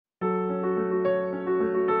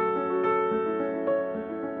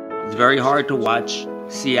very hard to watch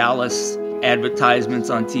Cialis advertisements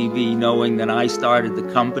on TV knowing that I started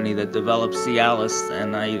the company that developed Cialis,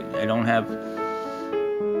 and I don't have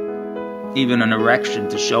even an erection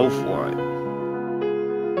to show for it.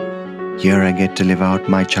 Here I get to live out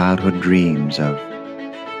my childhood dreams of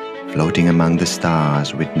floating among the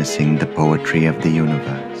stars, witnessing the poetry of the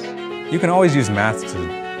universe. You can always use math to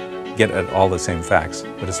get at all the same facts,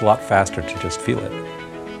 but it's a lot faster to just feel it,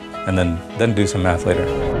 and then do some math later.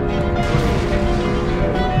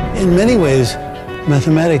 In many ways,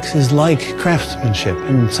 mathematics is like craftsmanship.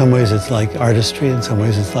 In some ways it's like artistry, in some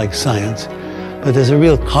ways it's like science. But there's a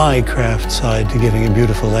real high craft side to giving a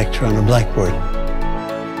beautiful lecture on a blackboard.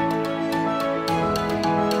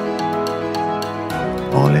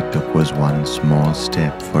 All it took was one small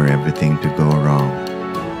step for everything to go wrong.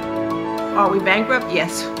 Are we bankrupt?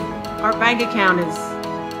 Yes. Our bank account is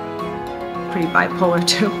pretty bipolar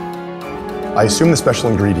too. I assume the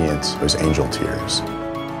special ingredient was angel tears.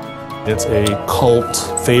 It's a cult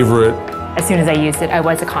favorite. As soon as I used it, I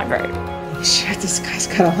was a convert. Shit, this guy's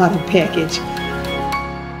got a lot of baggage.